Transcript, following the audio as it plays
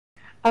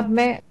अब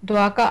मैं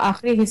दुआ का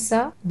आखिरी हिस्सा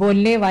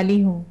बोलने वाली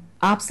हूँ।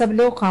 आप सब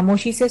लोग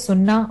खामोशी से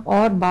सुनना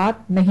और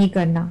बात नहीं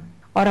करना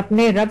और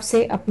अपने रब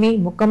से अपनी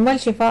मुकम्मल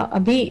शिफा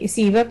अभी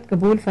इसी वक्त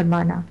कबूल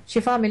फरमाना।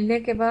 शिफा मिलने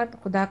के बाद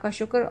खुदा का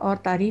शुक्र और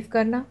तारीफ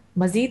करना,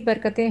 मजीद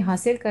बरकतें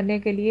हासिल करने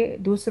के लिए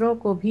दूसरों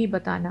को भी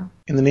बताना।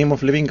 In the name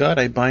of living God,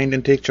 I bind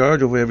and take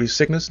charge over every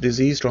sickness,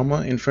 disease,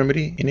 trauma,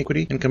 infirmity,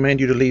 iniquity, and command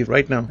you to leave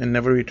right now and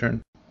never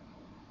return.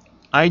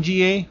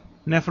 IgA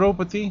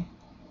Nephropathy,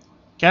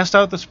 cast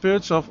out the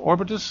spirits of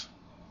orbitus.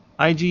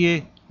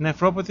 IgA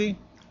Nephropathy,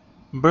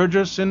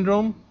 Berger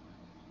syndrome,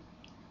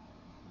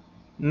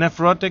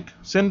 nephrotic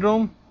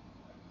syndrome,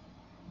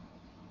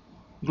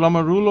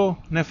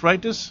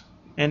 glomerulonephritis,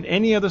 and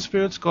any other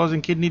spirits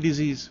causing kidney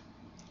disease.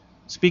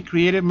 Speak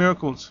creative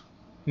miracles,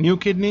 new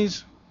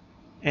kidneys,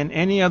 and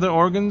any other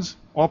organs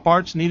or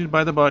parts needed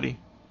by the body.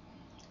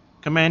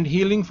 Command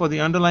healing for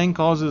the underlying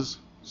causes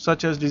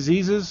such as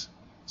diseases,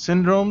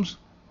 syndromes,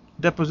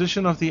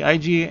 deposition of the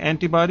IgA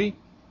antibody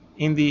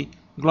in the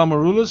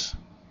glomerulus,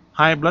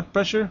 high blood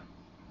pressure,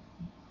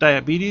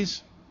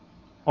 diabetes,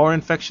 or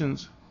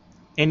infections.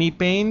 Any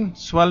pain,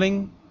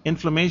 swelling,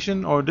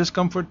 inflammation, or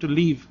discomfort to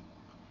leave,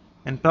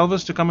 and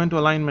pelvis to come into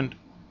alignment.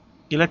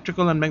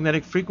 Electrical and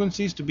magnetic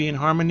frequencies to be in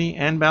harmony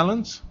and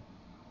balance.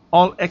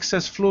 All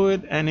excess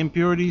fluid and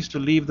impurities to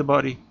leave the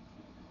body.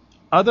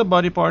 Other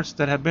body parts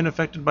that have been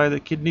affected by the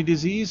kidney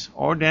disease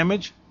or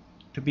damage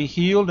to be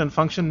healed and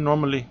function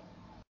normally.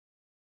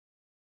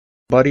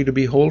 Body to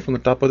be whole from the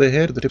top of the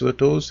head to the tips of the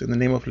toes in the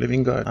name of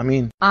living God.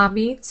 Amin.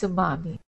 आमीन सुम्मा आमीन।